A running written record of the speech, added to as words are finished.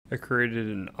I created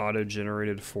an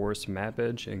auto-generated forest map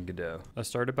edge in Godot. I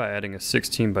started by adding a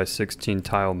 16 by 16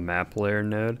 tile map layer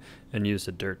node and used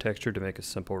a dirt texture to make a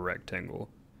simple rectangle.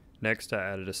 Next, I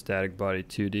added a static body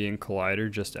 2D and collider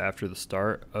just after the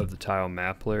start of the tile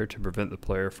map layer to prevent the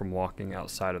player from walking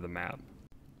outside of the map.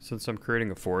 Since I'm creating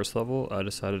a forest level, I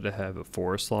decided to have a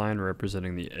forest line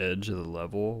representing the edge of the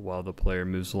level while the player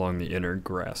moves along the inner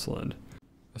grassland.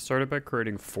 I started by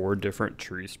creating 4 different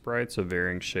tree sprites of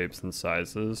varying shapes and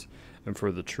sizes, and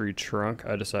for the tree trunk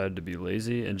I decided to be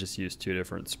lazy and just use 2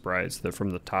 different sprites that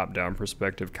from the top down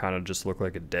perspective kind of just look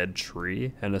like a dead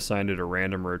tree, and assigned it a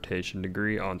random rotation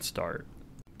degree on start.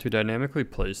 To dynamically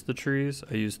place the trees,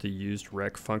 I used the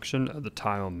useRect function of the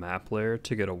tile map layer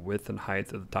to get a width and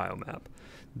height of the tile map,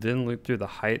 then loop through the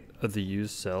height of the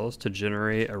used cells to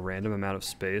generate a random amount of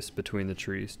space between the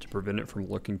trees to prevent it from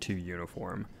looking too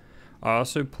uniform. I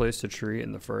also placed a tree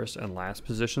in the first and last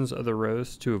positions of the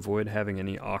rows to avoid having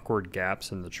any awkward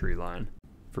gaps in the tree line.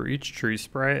 For each tree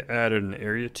sprite, I added an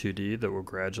area 2D that will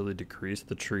gradually decrease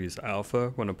the tree's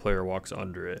alpha when a player walks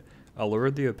under it. I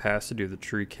lowered the opacity of the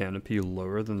tree canopy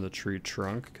lower than the tree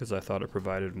trunk because I thought it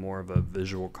provided more of a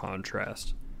visual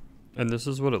contrast. And this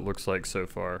is what it looks like so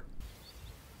far.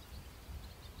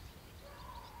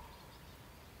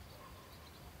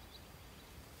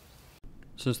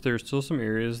 Since there are still some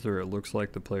areas where it looks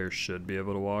like the player should be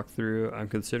able to walk through, I'm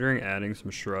considering adding some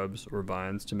shrubs or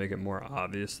vines to make it more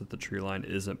obvious that the tree line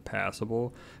isn't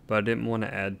passable, but I didn't want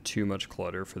to add too much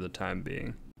clutter for the time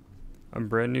being. I'm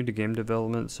brand new to game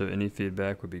development, so any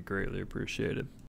feedback would be greatly appreciated.